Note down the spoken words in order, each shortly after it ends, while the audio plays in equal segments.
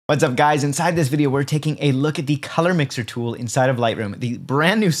What's up, guys? Inside this video, we're taking a look at the color mixer tool inside of Lightroom, the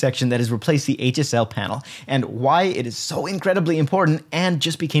brand new section that has replaced the HSL panel, and why it is so incredibly important and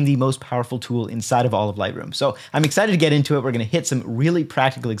just became the most powerful tool inside of all of Lightroom. So I'm excited to get into it. We're going to hit some really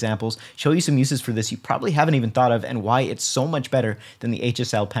practical examples, show you some uses for this you probably haven't even thought of, and why it's so much better than the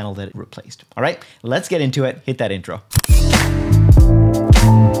HSL panel that it replaced. All right, let's get into it. Hit that intro.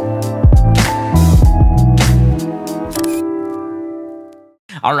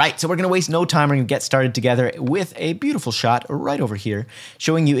 All right, so we're gonna waste no time. We're gonna get started together with a beautiful shot right over here,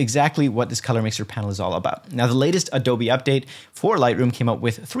 showing you exactly what this color mixer panel is all about. Now, the latest Adobe update for Lightroom came out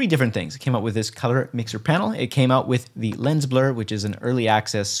with three different things. It came out with this color mixer panel. It came out with the lens blur, which is an early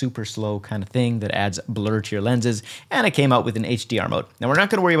access, super slow kind of thing that adds blur to your lenses. And it came out with an HDR mode. Now, we're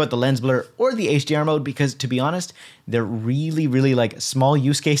not gonna worry about the lens blur or the HDR mode because, to be honest, they're really like small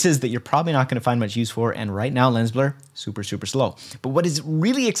use cases that you're probably not gonna find much use for. And right now, lens blur, super slow. But what is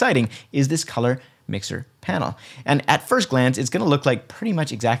really exciting is this color mixer panel. And at first glance, it's going to look like pretty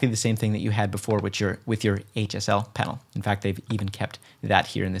much exactly the same thing that you had before with your HSL panel. In fact, they've even kept that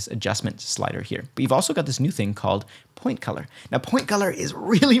here in this adjustment slider here. But you've also got this new thing called point color. Now, point color is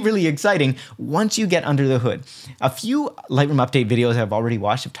really exciting once you get under the hood. A few Lightroom update videos I've already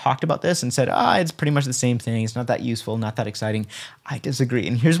watched have talked about this and said, it's pretty much the same thing. It's not that useful, not that exciting. I disagree,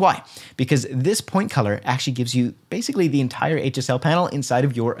 and here's why. Because this point color actually gives you basically the entire HSL panel inside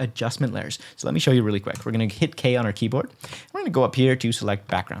of your adjustment layers. So let me show you really quick. We're going to hit K on our keyboard. We're going to go up here to select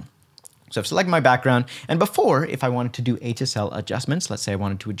background. So I've selected my background, and before, if I wanted to do HSL adjustments, let's say I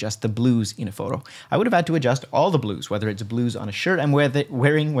wanted to adjust the blues in a photo, I would have had to adjust all the blues, whether it's blues on a shirt I'm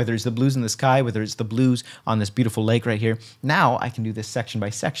wearing, whether it's the blues in the sky, whether it's the blues on this beautiful lake right here. Now I can do this section by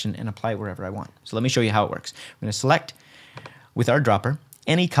section and apply it wherever I want. So let me show you how it works. I'm going to select, with our dropper,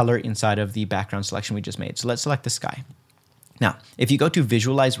 any color inside of the background selection we just made. So let's select the sky. Now, if you go to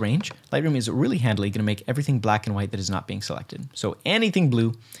visualize range, Lightroom is really handily going to make everything black and white that is not being selected. So anything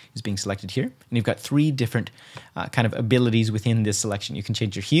blue is being selected here. And you've got three different kind of abilities within this selection. You can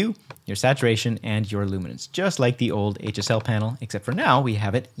change your hue, your saturation, and your luminance, just like the old HSL panel, except for now we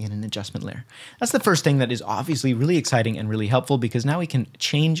have it in an adjustment layer. That's the first thing that is obviously really exciting and really helpful, because now we can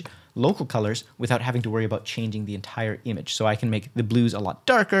change local colors without having to worry about changing the entire image. So I can make the blues a lot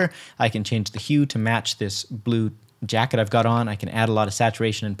darker. I can change the hue to match this blue jacket I've got on. I can add a lot of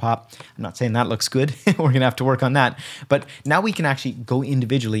saturation and pop. I'm not saying that looks good. We're going to have to work on that. But now we can actually go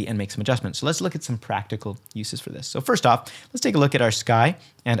individually and make some adjustments. So let's look at some practical uses for this. So first off, let's take a look at our sky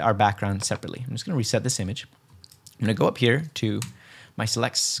and our background separately. I'm just going to reset this image. I'm going to go up here to my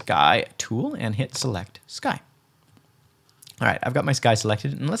Select Sky tool and hit Select Sky. All right, I've got my sky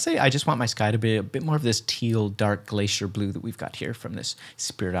selected, and let's say I just want my sky to be a bit more of this teal, dark glacier blue that we've got here from this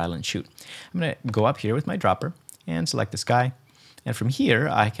Spirit Island shoot. I'm going to go up here with my dropper and select the sky, and from here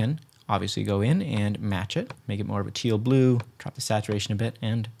I can obviously go in and match it, make it more of a teal blue, drop the saturation a bit,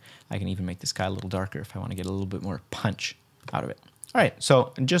 and I can even make the sky a little darker if I want to get a little bit more punch out of it. All right,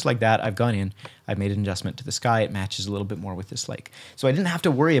 so just like that, I've gone in, I've made an adjustment to the sky. It matches a little bit more with this lake. So I didn't have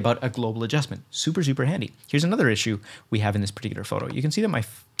to worry about a global adjustment. Super handy. Here's another issue we have in this particular photo. You can see that my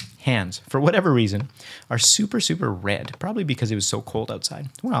hands, for whatever reason, are super red, probably because it was so cold outside.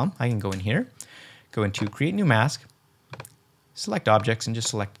 Well, I can go in here, go into Create New Mask, select Objects, and just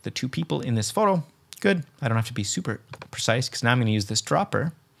select the two people in this photo. Good. I don't have to be super precise because now I'm going to use this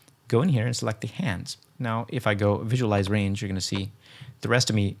dropper. Go in here and select the hands. Now, if I go Visualize Range, you're going to see the rest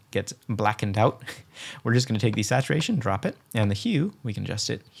of me gets blackened out. We're just going to take the saturation, drop it, and the hue, we can adjust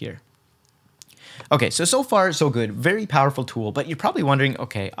it here. Okay, so far, so good. Very powerful tool, but you're probably wondering,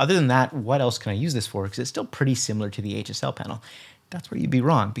 okay, other than that, what else can I use this for? Because it's still pretty similar to the HSL panel. That's where you'd be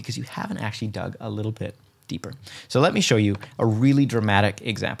wrong, because you haven't actually dug a little bit deeper. So let me show you a really dramatic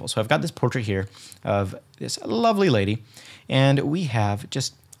example. So I've got this portrait here of this lovely lady, and we have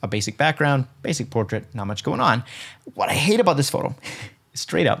just a basic background, basic portrait, not much going on. What I hate about this photo,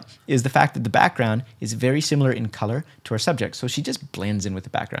 straight up, is the fact that the background is very similar in color to our subject. So she just blends in with the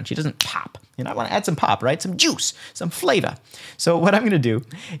background. She doesn't pop. And I want to add some pop, right? Some juice, some flavor. So what I'm going to do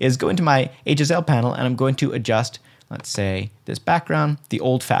is go into my HSL panel, and I'm going to adjust, let's say, this background the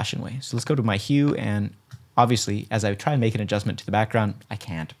old-fashioned way. So let's go to my hue, and obviously, as I try and make an adjustment to the background, I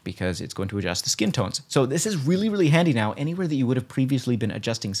can't because it's going to adjust the skin tones. So this is really handy now. Anywhere that you would have previously been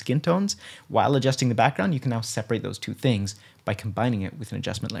adjusting skin tones while adjusting the background, you can now separate those two things by combining it with an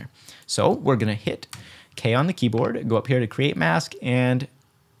adjustment layer. So we're going to hit K on the keyboard, go up here to Create Mask, and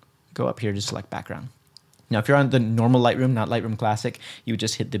go up here to select background. Now, if you're on the normal Lightroom, not Lightroom Classic, you would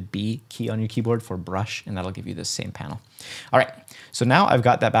just hit the B key on your keyboard for brush, and that'll give you the same panel. All right, so now I've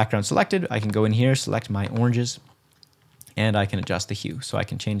got that background selected. I can go in here, select my oranges, and I can adjust the hue. So I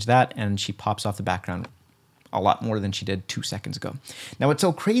can change that, and she pops off the background a lot more than she did 2 seconds ago. Now, what's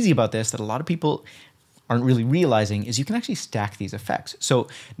so crazy about this that a lot of people aren't really realizing is you can actually stack these effects. So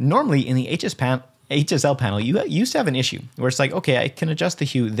normally in the HSL panel, you used to have an issue where it's like, okay, I can adjust the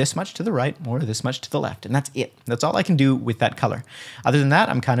hue this much to the right or this much to the left, and that's it. That's all I can do with that color. Other than that,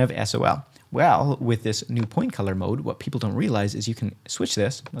 I'm kind of SOL. Well, with this new point color mode, what people don't realize is you can switch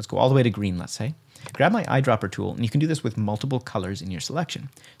this. Let's go all the way to green, let's say. Grab my eyedropper tool, and you can do this with multiple colors in your selection.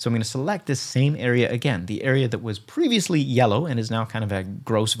 So I'm going to select this same area again, the area that was previously yellow and is now kind of a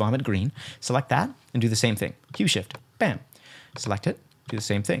gross vomit green. Select that and do the same thing. Hue shift, bam. Select it, do the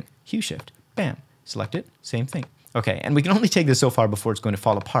same thing. Hue shift, bam. Select it, same thing. Okay, and we can only take this so far before it's going to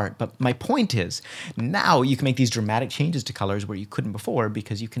fall apart, but my point is, now you can make these dramatic changes to colors where you couldn't before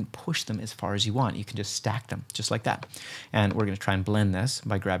because you can push them as far as you want. You can just stack them, just like that. And we're going to try and blend this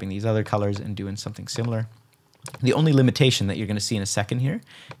by grabbing these other colors and doing something similar. The only limitation that you're going to see in a second here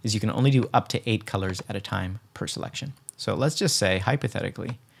is you can only do up to 8 colors at a time per selection. So let's just say,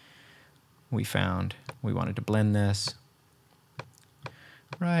 hypothetically, we wanted to blend this,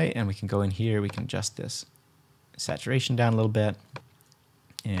 right? And we can go in here, we can adjust this saturation down a little bit.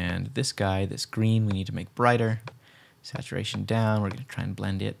 And this guy, this green, we need to make brighter. Saturation down, we're going to try and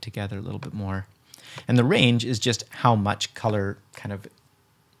blend it together a little bit more. And the range is just how much color kind of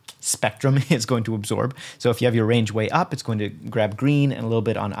spectrum it's going to absorb. So if you have your range way up, it's going to grab green and a little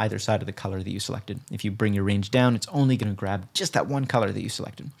bit on either side of the color that you selected. If you bring your range down, it's only going to grab just that one color that you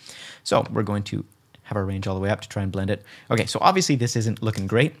selected. So we're going to have our range all the way up to try and blend it. Okay, so obviously this isn't looking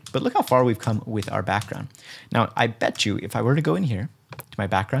great, but look how far we've come with our background. Now, I bet you if I were to go in here to my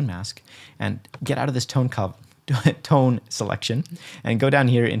background mask and get out of this tone selection and go down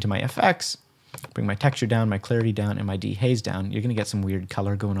here into my effects, bring my texture down, my clarity down, and my dehaze down, you're gonna get some weird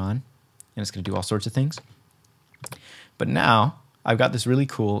color going on, and it's gonna do all sorts of things. But now I've got this really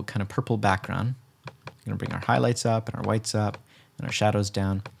cool kind of purple background. I'm gonna bring our highlights up and our whites up and our shadows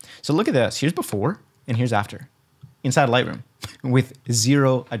down. So look at this, here's before and here's after inside Lightroom with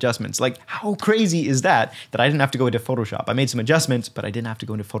 0 adjustments. Like, how crazy is that I didn't have to go into Photoshop? I made some adjustments, but I didn't have to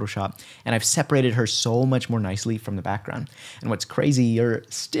go into Photoshop, and I've separated her so much more nicely from the background. And what's crazier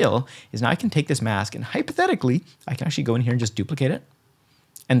still is now I can take this mask and hypothetically, I can actually go in here and just duplicate it.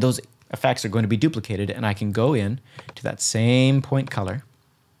 And those effects are going to be duplicated, and I can go in to that same point color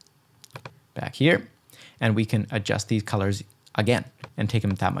back here, and we can adjust these colors again and take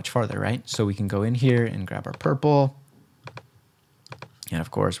them that much farther, right? So we can go in here and grab our purple. And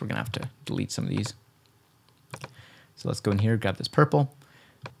of course, we're gonna have to delete some of these. So let's go in here, grab this purple.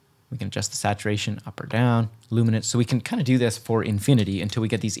 We can adjust the saturation up or down, luminance. So we can kind of do this for infinity until we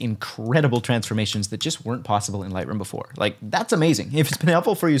get these incredible transformations that just weren't possible in Lightroom before. Like, that's amazing. If it's been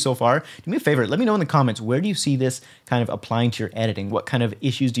helpful for you so far, do me a favor, let me know in the comments, where do you see this kind of applying to your editing? What kind of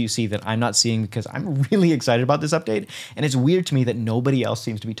issues do you see that I'm not seeing? Because I'm really excited about this update. And it's weird to me that nobody else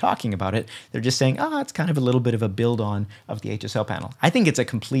seems to be talking about it. They're just saying, it's kind of a little bit of a build on of the HSL panel. I think it's a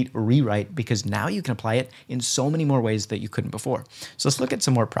complete rewrite because now you can apply it in so many more ways that you couldn't before. So let's look at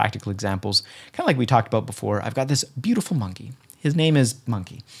some more practical examples, kind of like we talked about before. I've got this beautiful monkey. His name is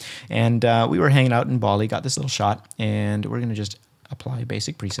Monkey. And we were hanging out in Bali, got this little shot, and we're going to just apply a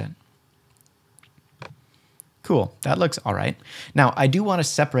basic preset. Cool, that looks all right. Now, I do want to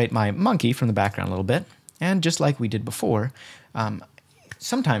separate my monkey from the background a little bit. And just like we did before,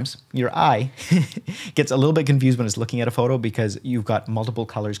 sometimes your eye gets a little bit confused when it's looking at a photo because you've got multiple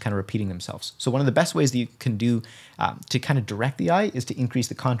colors kind of repeating themselves. So one of the best ways that you can do to kind of direct the eye is to increase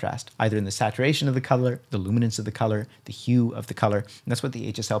the contrast, either in the saturation of the color, the luminance of the color, the hue of the color. And that's what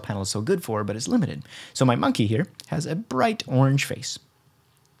the HSL panel is so good for, but it's limited. So my monkey here has a bright orange face,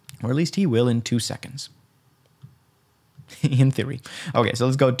 or at least he will in 2 seconds. In theory. Okay, so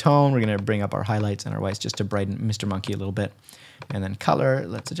let's go tone. We're going to bring up our highlights and our whites just to brighten Mr. Monkey a little bit. And then color,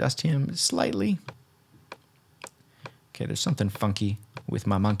 let's adjust him slightly. Okay, there's something funky with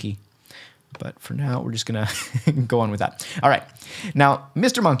my monkey. But for now, we're just going to go on with that. All right. Now,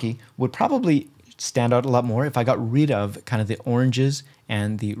 Mr. Monkey would probably stand out a lot more if I got rid of kind of the oranges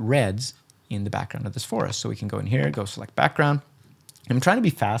and the reds in the background of this forest. So we can go in here, go select background. I'm trying to be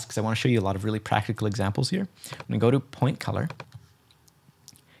fast because I want to show you a lot of really practical examples here. I'm going to go to point color. I'm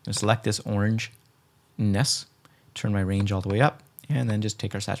going to select this orangeness, turn my range all the way up, and then just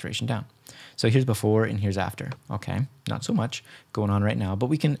take our saturation down. So here's before and here's after. Okay, not so much going on right now, but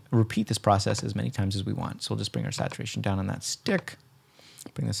we can repeat this process as many times as we want. So we'll just bring our saturation down on that stick,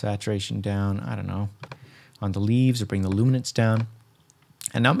 bring the saturation down, I don't know, on the leaves, or bring the luminance down.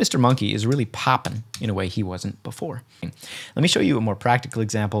 And now Mr. Monkey is really popping in a way he wasn't before. Let me show you a more practical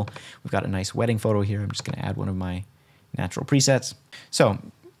example. We've got a nice wedding photo here. I'm just going to add one of my natural presets. So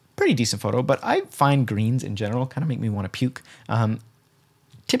pretty decent photo, but I find greens in general kind of make me want to puke.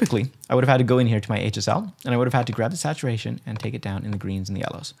 Typically, I would have had to go in here to my HSL, and I would have had to grab the saturation and take it down in the greens and the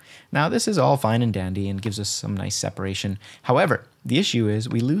yellows. Now, this is all fine and dandy and gives us some nice separation. However, the issue is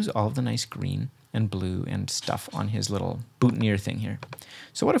we lose all of the nice green and blue and stuff on his little boutonniere thing here.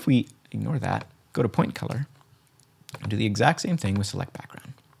 So what if we ignore that, go to point color, and do the exact same thing with select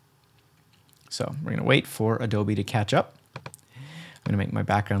background. So we're going to wait for Adobe to catch up. I'm going to make my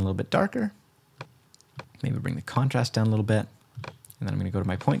background a little bit darker, maybe bring the contrast down a little bit. And then I'm going to go to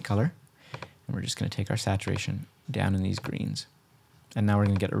my point color, and we're just going to take our saturation down in these greens. And now we're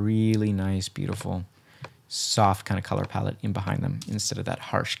going to get a really nice, beautiful, soft kind of color palette in behind them instead of that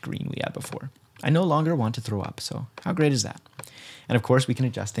harsh green we had before. I no longer want to throw up, so how great is that? And of course, we can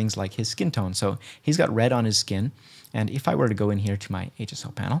adjust things like his skin tone. So he's got red on his skin, and if I were to go in here to my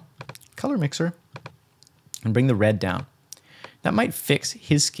HSL panel, color mixer, and bring the red down, that might fix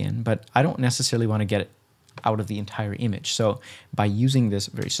his skin, but I don't necessarily want to get it out of the entire image. So by using this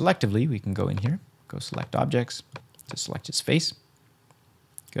very selectively, we can go in here, go select objects, to select his face.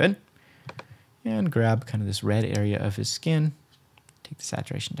 Good. And grab kind of this red area of his skin, take the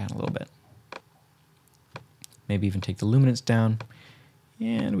saturation down a little bit. Maybe even take the luminance down,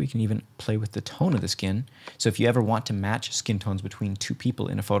 and we can even play with the tone of the skin. So if you ever want to match skin tones between two people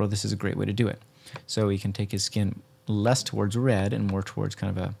in a photo, this is a great way to do it. So we can take his skin less towards red and more towards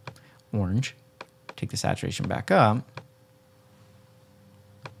kind of a orange. Take the saturation back up,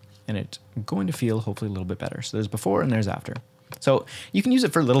 and it's going to feel hopefully a little bit better. So there's before and there's after. So you can use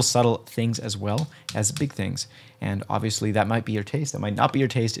it for little subtle things as well as big things. And obviously that might be your taste, that might not be your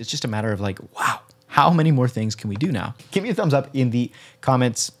taste. It's just a matter of like, wow, how many more things can we do now? Give me a thumbs up in the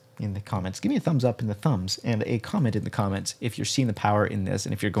comments. Give me a thumbs up in the thumbs and a comment in the comments if you're seeing the power in this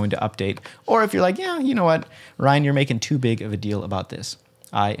and if you're going to update, or if you're like, yeah, you know what, Ryan, you're making too big of a deal about this.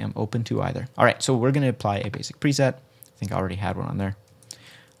 I am open to either. All right, so we're going to apply a basic preset. I think I already had one on there.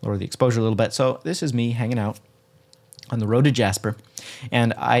 Lower the exposure a little bit. So this is me hanging out on the road to Jasper,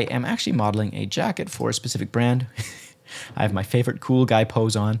 and I am actually modeling a jacket for a specific brand. I have my favorite cool guy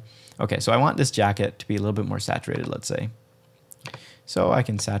pose on. Okay, so I want this jacket to be a little bit more saturated, let's say. So I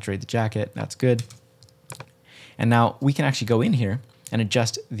can saturate the jacket. That's good. And now we can actually go in here and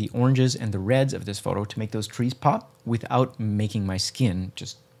adjust the oranges and the reds of this photo to make those trees pop without making my skin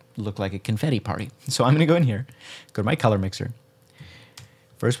just look like a confetti party. So I'm going to go in here, go to my color mixer.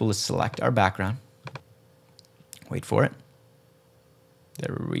 First, we'll select our background. Wait for it.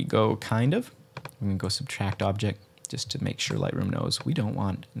 There we go, kind of. I'm going to go subtract object just to make sure Lightroom knows we don't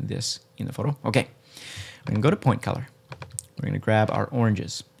want this in the photo. Okay, we're going to go to point color. We're going to grab our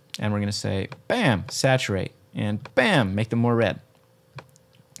oranges, and we're going to say, bam, saturate, and bam, make them more red.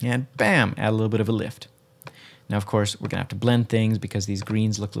 And bam, add a little bit of a lift. Now, of course, we're going to have to blend things because these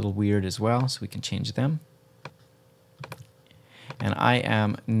greens look a little weird as well, so we can change them. And I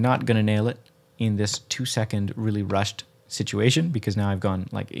am not going to nail it in this 2-second really rushed situation because now I've gone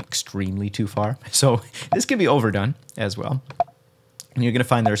like extremely too far. So this can be overdone as well. And you're going to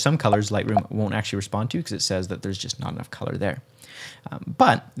find there are some colors Lightroom won't actually respond to because it says that there's just not enough color there.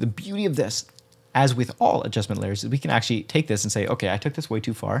 But the beauty of this, as with all adjustment layers, is we can actually take this and say, okay, I took this way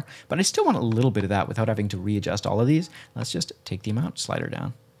too far, but I still want a little bit of that without having to readjust all of these. Let's just take the amount slider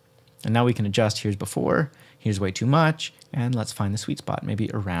down. And now we can adjust, here's before, here's way too much, and let's find the sweet spot, maybe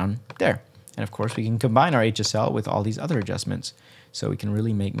around there. And of course, we can combine our HSL with all these other adjustments. So we can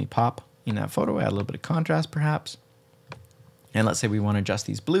really make me pop in that photo, add a little bit of contrast perhaps. And let's say we want to adjust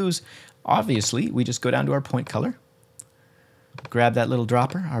these blues. Obviously, we just go down to our point color, grab that little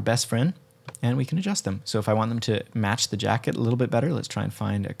dropper, our best friend, and we can adjust them. So if I want them to match the jacket a little bit better, let's try and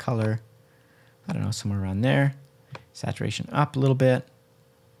find a color, I don't know, somewhere around there. Saturation up a little bit.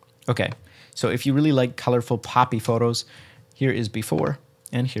 Okay, so if you really like colorful, poppy photos, here is before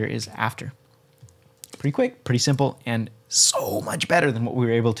and here is after. Pretty quick, pretty simple, and so much better than what we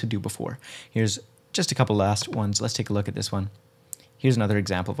were able to do before. Here's just a couple last ones. Let's take a look at this one. Here's another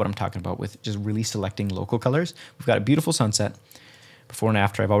example of what I'm talking about with just really selecting local colors. We've got a beautiful sunset. Before and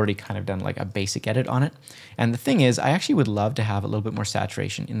after, I've already kind of done like a basic edit on it. And the thing is, I actually would love to have a little bit more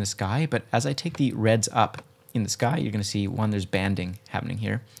saturation in the sky, but as I take the reds up in the sky, you're going to see, one, there's banding happening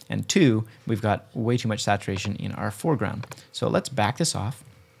here, and two, we've got way too much saturation in our foreground. So let's back this off.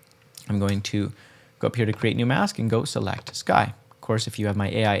 I'm going to go up here to create new mask and go select sky. Of course, if you have my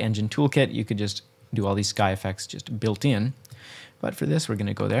AI engine toolkit, you could just do all these sky effects just built in. But for this, we're going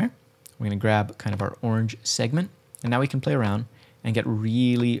to go there. We're going to grab kind of our orange segment, and now we can play around and get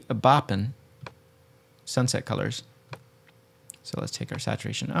really bopping sunset colors. So let's take our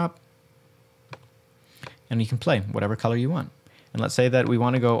saturation up. and you can play whatever color you want. And let's say that we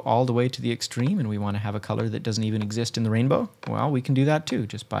want to go all the way to the extreme and we want to have a color that doesn't even exist in the rainbow. Well, we can do that too,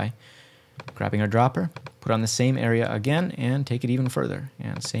 just by grabbing our dropper, put on the same area again, and take it even further.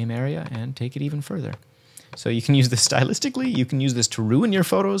 And same area, and take it even further. So you can use this stylistically, you can use this to ruin your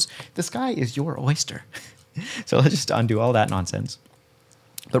photos. The sky is your oyster. So let's just undo all that nonsense.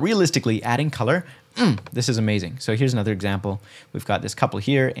 But realistically, adding color, this is amazing. So here's another example. We've got this couple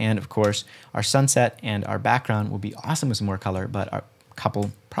here, and of course, our sunset and our background will be awesome with some more color, but our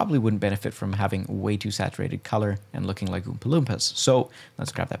couple probably wouldn't benefit from having way too saturated color and looking like Oompa Loompas. So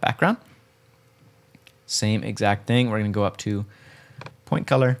let's grab that background. Same exact thing. We're going to go up to point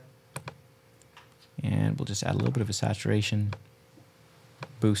color, and we'll just add a little bit of a saturation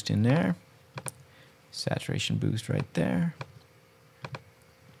boost in there. Saturation boost right there.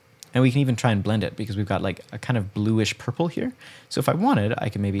 And we can even try and blend it because we've got like a kind of bluish purple here. So if I wanted, I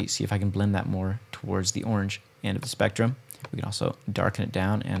can maybe see if I can blend that more towards the orange end of the spectrum. We can also darken it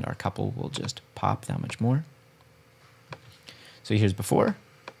down and our couple will just pop that much more. So here's before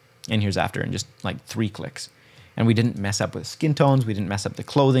and here's after in just like 3 clicks. And we didn't mess up with skin tones, we didn't mess up the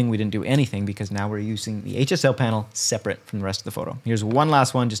clothing, we didn't do anything because now we're using the HSL panel separate from the rest of the photo. Here's one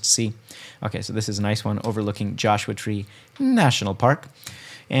last one just to see. Okay, so this is a nice one overlooking Joshua Tree National Park.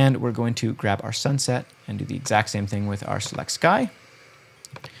 And we're going to grab our sunset and do the exact same thing with our select sky.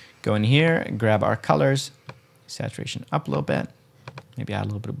 Go in here, grab our colors, saturation up a little bit, maybe add a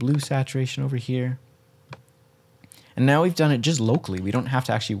little bit of blue saturation over here. And now we've done it just locally. We don't have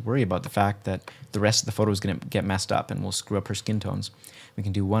to actually worry about the fact that the rest of the photo is going to get messed up and we'll screw up her skin tones. We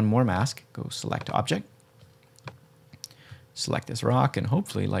can do one more mask, go select object, select this rock, and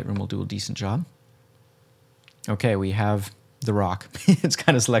hopefully Lightroom will do a decent job. Okay, we have the rock. It's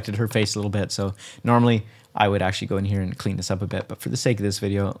kind of selected her face a little bit. So normally I would actually go in here and clean this up a bit, but for the sake of this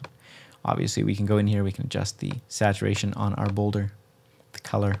video, obviously we can go in here, we can adjust the saturation on our boulder, the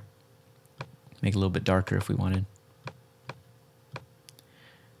color, make it a little bit darker if we wanted.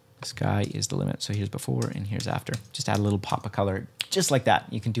 The sky is the limit. So here's before and here's after. Just add a little pop of color, just like that.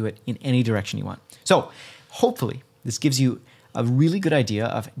 You can do it in any direction you want. So hopefully this gives you a really good idea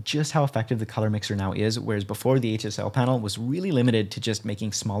of just how effective the color mixer now is, whereas before the HSL panel was really limited to just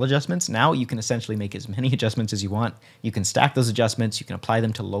making small adjustments. Now you can essentially make as many adjustments as you want. You can stack those adjustments, you can apply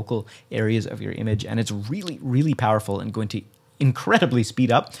them to local areas of your image, and it's really, really powerful and going to incredibly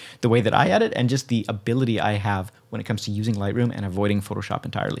speed up the way that I edit and just the ability I have when it comes to using Lightroom and avoiding Photoshop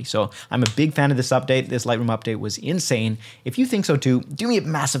entirely. So I'm a big fan of this update. This Lightroom update was insane. If you think so too, do me a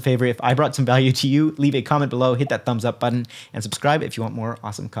massive favor. If I brought some value to you, leave a comment below, hit that thumbs up button, and subscribe if you want more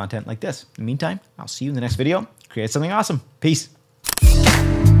awesome content like this. In the meantime, I'll see you in the next video. Create something awesome. Peace.